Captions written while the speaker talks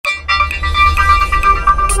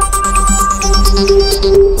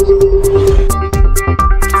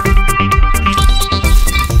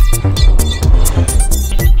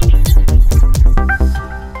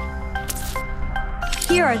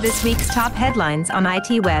this week's top headlines on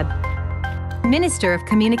ITWeb. Minister of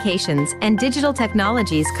Communications and Digital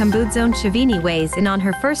Technologies Khumbudzo Ntshavheni weighs in on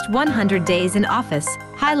her first 100 days in office,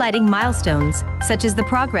 highlighting milestones, such as the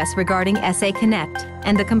progress regarding SA Connect,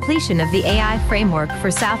 and the completion of the AI framework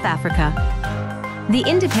for South Africa. The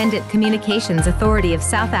Independent Communications Authority of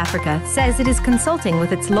South Africa says it is consulting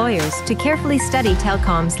with its lawyers to carefully study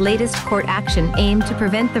Telkom's latest court action aimed to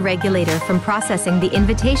prevent the regulator from processing the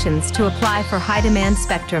invitations to apply for high-demand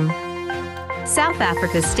spectrum. South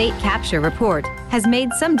Africa's state capture report has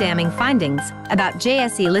made some damning findings about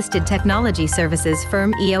JSE-listed technology services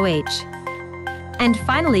firm EOH. And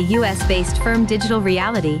finally, US-based firm Digital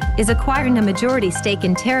Reality is acquiring a majority stake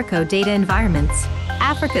in Telkom Data Environments,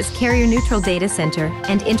 Africa's carrier-neutral data center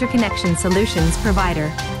and interconnection solutions provider.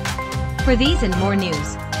 For these and more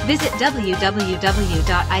news, visit www.itweb.co.za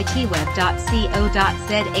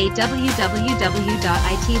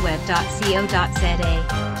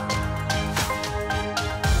www.itweb.co.za.